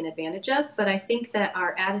being taken advantage of. But I think that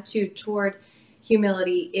our attitude toward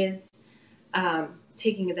humility is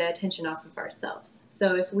taking the attention off of ourselves.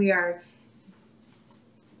 So if we are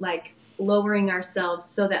like lowering ourselves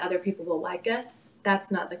so that other people will like us,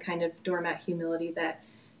 that's not the kind of doormat humility that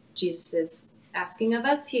Jesus is asking of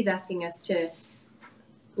us. He's asking us to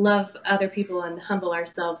love other people and humble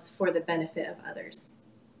ourselves for the benefit of others.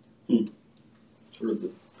 Sort of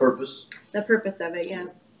the purpose. The purpose of it, yeah.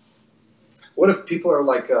 What if people are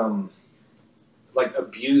like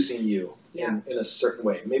abusing you Yeah. in a certain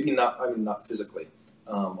way? Maybe not. I mean, not physically,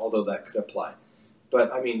 although that could apply.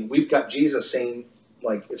 But I mean, we've got Jesus saying,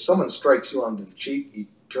 like, if someone strikes you on the cheek, you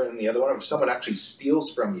turn the other one. If someone actually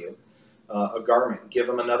steals from you a garment, give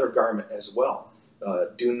them another garment as well.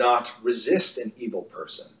 Do not resist an evil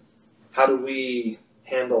person. How do we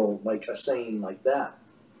handle like a saying like that?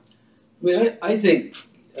 I mean, I think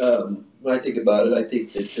when I think about it, I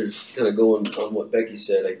think that there's kind of going on what Becky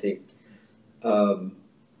said. I think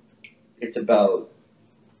it's about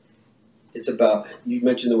you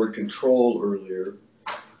mentioned the word control earlier,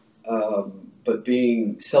 but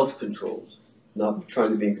being self-controlled, not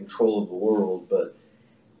trying to be in control of the world. But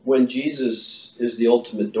when Jesus is the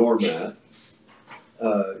ultimate doormat,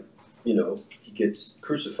 he gets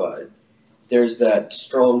crucified. There's that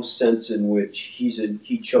strong sense in which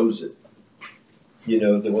he chose it.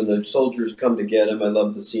 That when the soldiers come to get him, I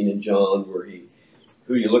love the scene in John where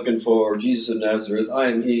who are you looking for? Jesus of Nazareth, I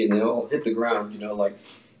am he, and they all hit the ground,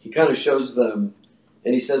 he kind of shows them,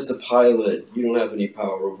 and he says to Pilate, you don't have any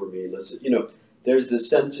power over me unless, there's this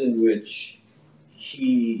sense in which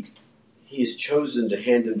he has chosen to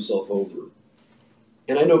hand himself over.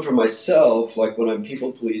 And I know for myself, like when I'm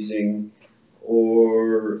people-pleasing,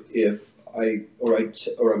 or if I'm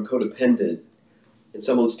codependent, and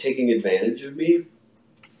someone's taking advantage of me,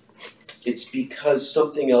 it's because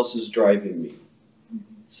something else is driving me.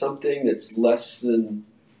 Something that's less than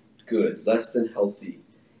good, less than healthy.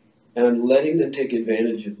 And I'm letting them take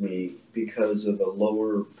advantage of me because of a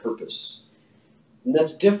lower purpose. And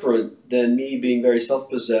that's different than me being very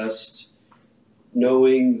self-possessed,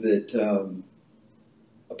 knowing that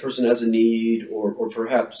a person has a need, or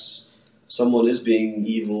perhaps someone is being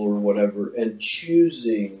evil or whatever, and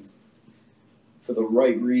choosing for the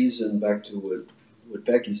right reason, back to what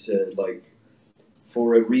Becky said, like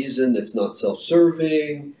for a reason that's not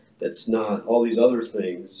self-serving, that's not all these other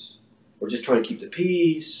things, or just trying to keep the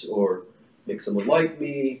peace or make someone like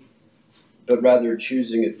me, but rather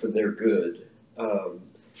choosing it for their good. I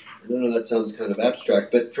don't know, that sounds kind of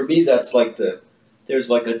abstract, but for me that's like there's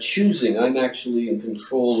like a choosing. I'm actually in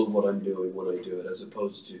control of what I'm doing when I do it, as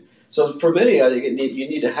opposed to... So for many, I think you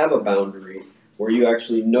need to have a boundary where you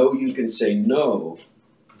actually know you can say no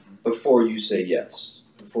before you say yes,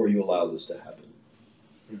 before you allow this to happen.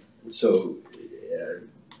 And so,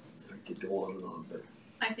 I could go on and on, but...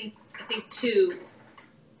 I think too,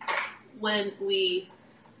 when we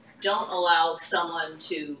don't allow someone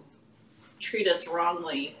to treat us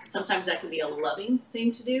wrongly, sometimes that can be a loving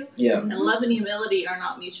thing to do. Yeah. And love and humility are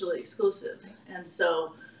not mutually exclusive. And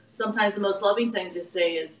so sometimes the most loving thing to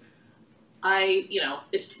say is, I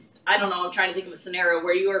don't know, I'm trying to think of a scenario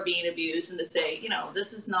where you are being abused, and to say,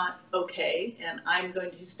 this is not okay, and I'm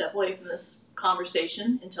going to step away from this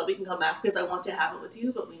conversation until we can come back, because I want to have it with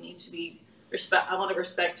you, but we need to be I want to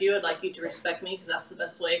respect you. I'd like you to respect me, because that's the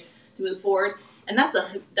best way to move forward. And that's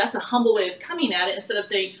a humble way of coming at it, instead of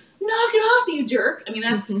saying, knock it off, you jerk. I mean,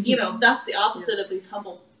 that's, that's the opposite of the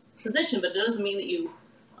humble position, but it doesn't mean that you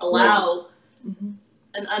allow Mm-hmm.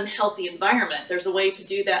 an unhealthy environment. There's a way to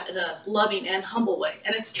do that in a loving and humble way.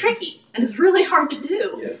 And it's tricky and it's really hard to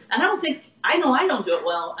do. Yeah. And I know I don't do it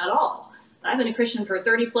well at all. I've been a Christian for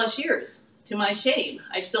 30 plus years. To my shame,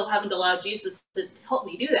 I still haven't allowed Jesus to help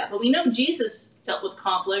me do that. But we know Jesus dealt with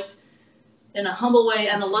conflict in a humble way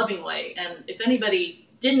and a loving way. And if anybody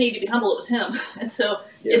didn't need to be humble, it was him. And so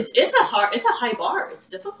it's a high bar. It's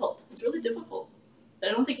difficult. It's really difficult. But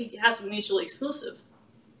I don't think it has to be mutually exclusive.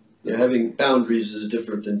 Yeah, having boundaries is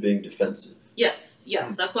different than being defensive. Yes,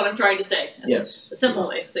 that's what I'm trying to say. It's Yes. a simple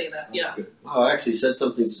way of saying that. That's good. Oh, I actually said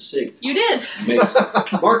something succinct. You did. Amazing.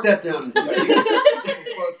 Mark that down.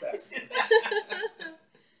 Quote that.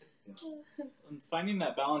 And finding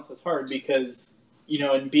that balance is hard because,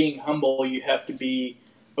 in being humble, you have to be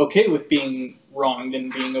okay with being wronged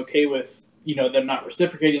and being okay with, them not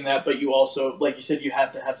reciprocating that, but you also, like you said, you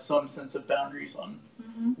have to have some sense of boundaries on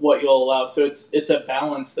what you'll allow. So it's a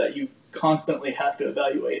balance that you constantly have to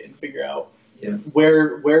evaluate and figure out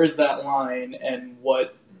where is that line and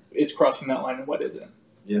what is crossing that line and what isn't.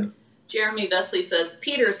 Yeah. Jeremy Vesley says,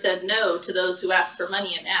 Peter said no to those who asked for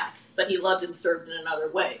money in Acts, but he loved and served in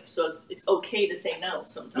another way. So it's okay to say no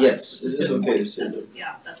sometimes. Yes, Which is it is a good okay point. to say no.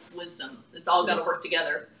 Yeah, that's wisdom. It's all got to work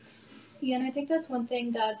together. Yeah, and I think that's one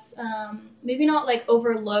thing that's maybe not like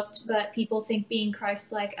overlooked, but people think being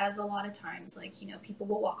Christ-like as a lot of times, like, people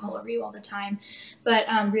will walk all over you all the time, but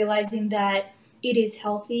realizing that it is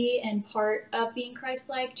healthy and part of being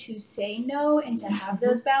Christ-like to say no and to have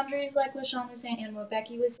those boundaries, like what Sean was saying and what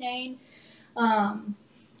Becky was saying.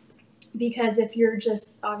 Because if you're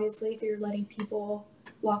if you're letting people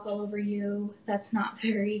walk all over you, that's not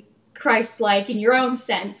very Christ-like in your own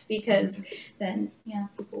sense, because then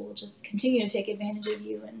people will just continue to take advantage of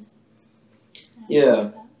you. And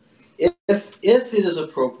if it is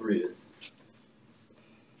appropriate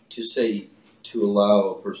to allow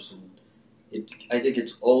a person, I think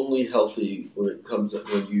it's only healthy when it comes up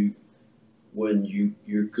when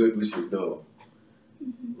you're good with your no.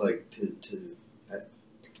 Like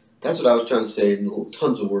that's what I was trying to say in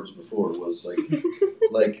tons of words before, was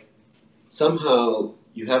like somehow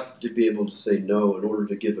you have to be able to say no in order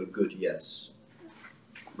to give a good yes.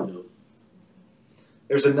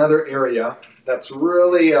 There's another area that's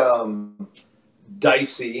really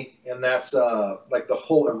dicey, and that's like the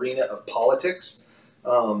whole arena of politics.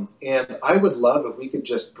 And I would love if we could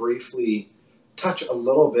just briefly touch a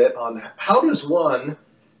little bit on how does one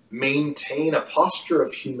maintain a posture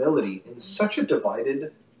of humility in such a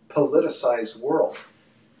divided, politicized world?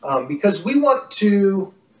 Because we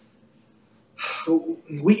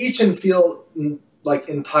each feel like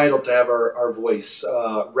entitled to have our voice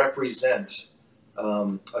represent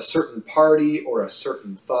a certain party or a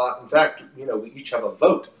certain thought. In fact, we each have a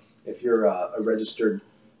vote. If you're a registered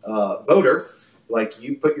voter, like,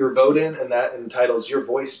 you put your vote in, and that entitles your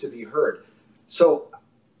voice to be heard. So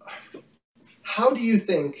how do you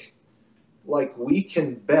think, like, we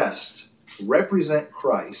can best represent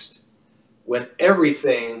Christ when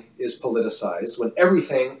everything is politicized, when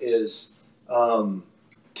everything is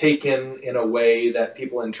taken in a way that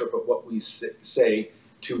people interpret what we say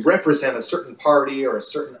to represent a certain party or a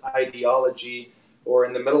certain ideology, or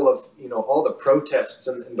in the middle of all the protests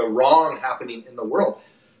and the wrong happening in the world?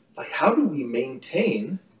 Like, how do we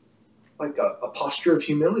maintain like a posture of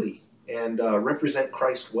humility and represent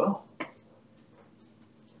Christ well?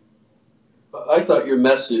 I thought your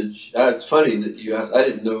message, it's funny that you asked, I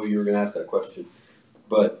didn't know you were going to ask that question,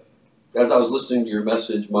 but as I was listening to your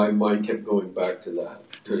message, my mind kept going back to that,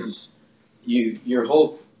 because your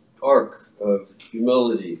whole arc of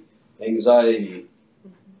humility, anxiety,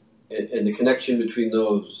 and the connection between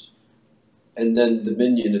those, and then the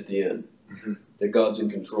minion at the end, that God's in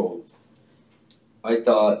control. I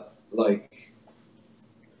thought, like,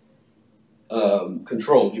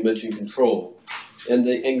 control, you mentioned control, and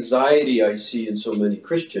the anxiety I see in so many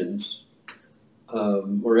Christians,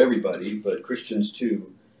 or everybody, but Christians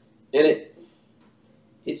too, and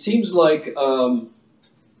it seems like,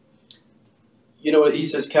 he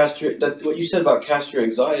says, what you said about cast your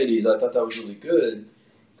anxieties, I thought that was really good,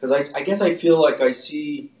 because I guess I feel like I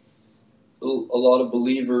see a lot of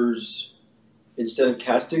believers, instead of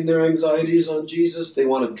casting their anxieties on Jesus, they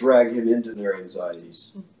want to drag him into their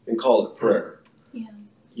anxieties and call it prayer. Yeah.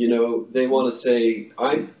 They want to say,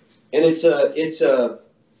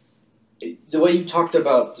 the way you talked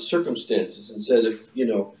about the circumstances and said, if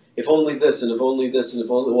only this, and if only this, and if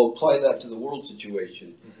only, well, apply that to the world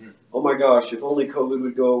situation. Oh my gosh, if only COVID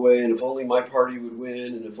would go away, and if only my party would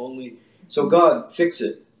win, and if only, so God, fix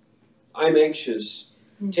it. I'm anxious.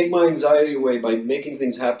 Take my anxiety away by making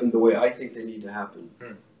things happen the way I think they need to happen.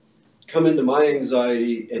 come into my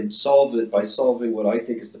anxiety and solve it by solving what I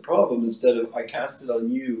think is the problem instead of I cast it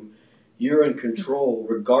on you. You're in control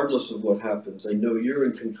regardless of what happens. I know you're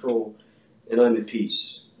in control and I'm at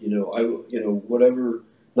peace. Whatever,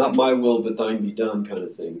 not my will but thine be done kind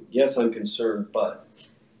of thing. Yes, I'm concerned, but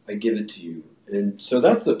I give it to you. And so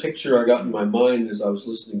that's the picture I got in my mind as I was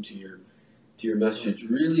listening to your message.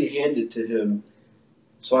 Really hand it to him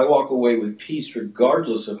so I walk away with peace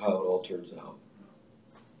regardless of how it all turns out.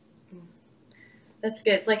 That's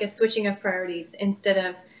good. It's like a switching of priorities. Instead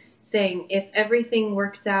of saying, if everything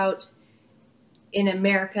works out in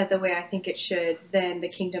America the way I think it should, then the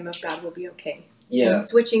kingdom of God will be okay. Yeah. And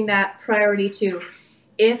switching that priority to,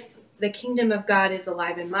 if the kingdom of God is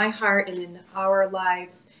alive in my heart and in our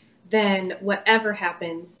lives, then whatever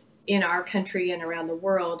happens in our country and around the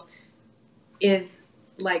world is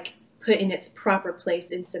like put in its proper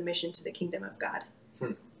place in submission to the kingdom of God.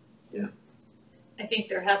 Yeah. I think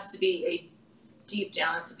there has to be a deep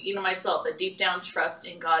down, myself, a deep down trust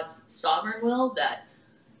in God's sovereign will that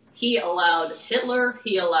he allowed Hitler,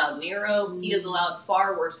 he allowed Nero, he has allowed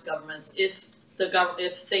far worse governments if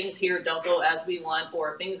things here don't go as we want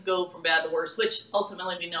or things go from bad to worse, which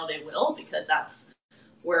ultimately we know they will because that's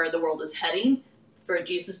where the world is heading. For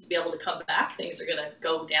Jesus to be able to come back, things are going to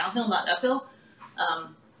go downhill, not uphill.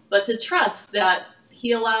 But to trust that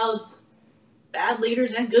he allows bad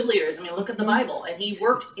leaders and good leaders. I mean, look at the Bible, and he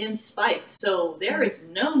works in spite. So there is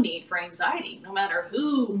no need for anxiety, no matter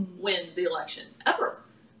who wins the election, ever.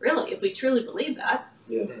 Really, if we truly believe that,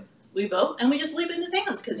 we vote and we just leave it in his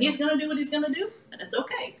hands because he's going to do what he's going to do, and it's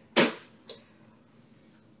okay.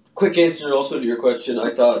 Quick answer also to your question.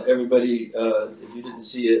 I thought everybody, if you didn't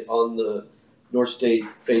see it on the North State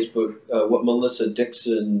Facebook, what Melissa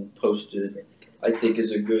Dixon posted, I think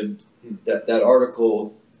is a good, that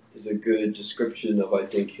article is a good description of, I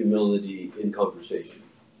think, humility in conversation.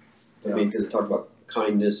 I mean, because it talked about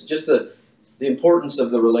kindness, just the importance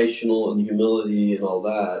of the relational and humility and all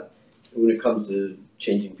that when it comes to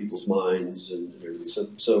changing people's minds and everything.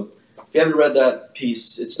 So if you haven't read that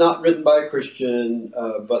piece, it's not written by a Christian,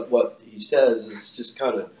 but what he says is just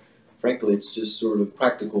kind of, frankly, it's just sort of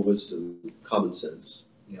practical wisdom, common sense.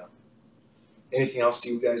 Yeah. Anything else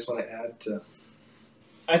you guys want to add to?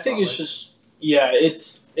 I think it's just,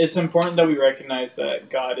 it's important that we recognize that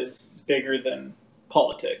God is bigger than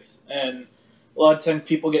politics. And a lot of times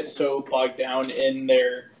people get so bogged down in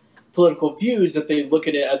their political views that they look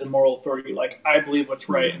at it as a moral authority. Like, I believe what's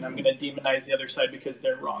right, and I'm going to demonize the other side because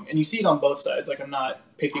they're wrong. And you see it on both sides. Like, I'm not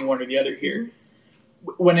picking one or the other here.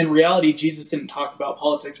 When in reality, Jesus didn't talk about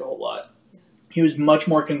politics a whole lot. He was much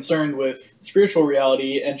more concerned with spiritual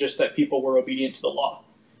reality and just that people were obedient to the law.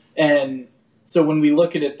 And so when we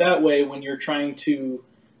look at it that way, when you're trying to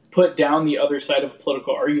put down the other side of a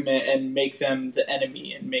political argument and make them the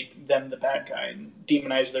enemy and make them the bad guy and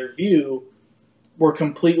demonize their view, we're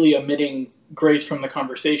completely omitting grace from the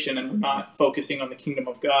conversation, and we're not focusing on the kingdom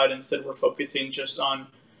of God. Instead, we're focusing just on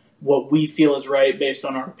what we feel is right based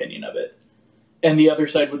on our opinion of it. And the other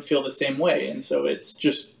side would feel the same way. And so it's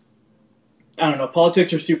just, I don't know,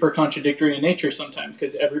 politics are super contradictory in nature sometimes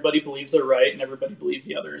because everybody believes they're right and everybody believes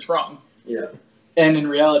the other is wrong. Yeah. And in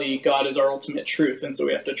reality, God is our ultimate truth, and so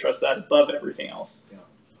we have to trust that above everything else.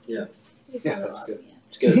 Yeah, that's good.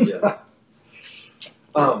 It's good, yeah.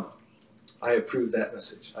 I approve that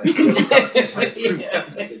message. I approve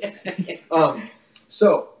that message.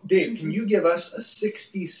 So, Dave, can you give us a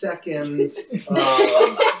 60-second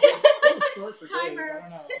Timer.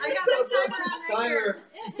 I got my timer on right here.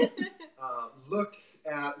 look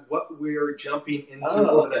at what we're jumping into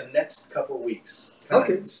over the next couple of weeks?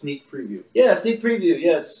 Kind of sneak preview. Yeah, sneak preview,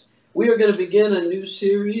 yes. We are going to begin a new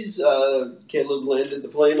series. Caleb landed the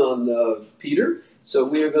plane on Peter. So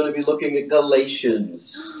we are going to be looking at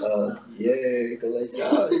Galatians. Yay,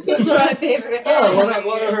 Galatians. That's one of my favorites. Oh,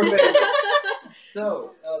 one of her favorites.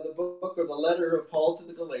 So, the book or the letter of Paul to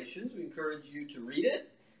the Galatians, we encourage you to read it.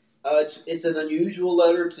 It's an unusual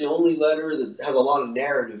letter. It's the only letter that has a lot of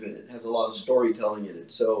narrative in it, has a lot of storytelling in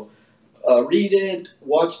it. So, read it,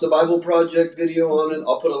 watch the Bible Project video on it.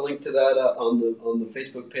 I'll put a link to that on the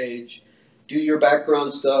Facebook page. Do your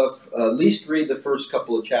background stuff. At least read the first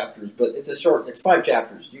couple of chapters, but it's 5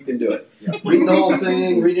 chapters. You can do it. Yeah. Read the whole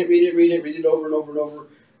thing. Read it over and over and over.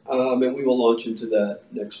 And we will launch into that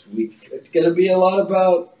next week. It's going to be a lot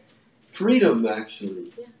about freedom,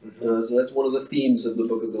 actually. Yeah. So that's one of the themes of the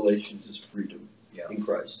book of Galatians is freedom in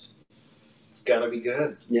Christ. It's going to be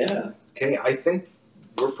good. Yeah. Okay, I think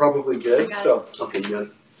we're probably good. So okay,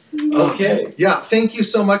 good. Okay. Yeah, thank you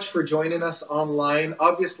so much for joining us online.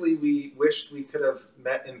 Obviously, we wished we could have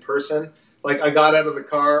met in person. Like, I got out of the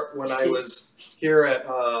car when I was here at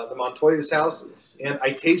the Montoya's house, and I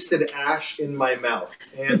tasted ash in my mouth.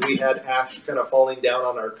 And we had ash kind of falling down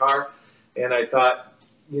on our car. And I thought,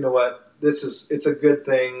 you know what, it's a good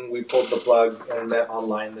thing we pulled the plug and met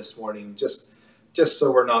online this morning, just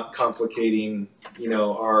so we're not complicating,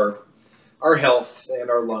 our health and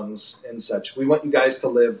our lungs and such. We want you guys to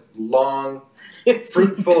live long,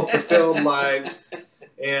 fruitful, fulfilled lives.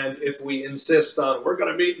 And if we insist on, we're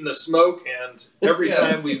going to meet in the smoke, and every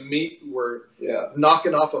time we meet, we're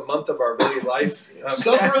knocking off a month of our very life.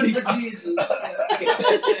 Suffering for Jesus.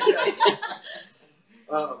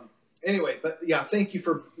 Anyway, but yeah, thank you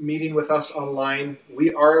for meeting with us online.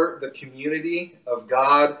 We are the community of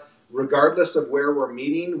God. Regardless of where we're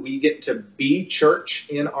meeting, we get to be church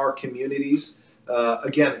in our communities.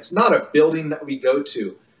 Again, it's not a building that we go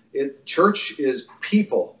to. Church is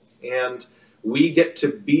people, and we get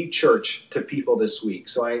to be church to people this week.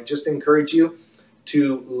 So I just encourage you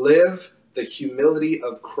to live the humility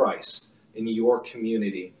of Christ in your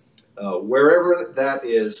community, wherever that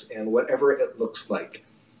is and whatever it looks like.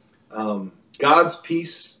 God's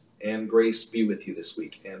peace and grace be with you this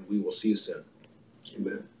week, and we will see you soon.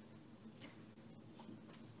 Amen.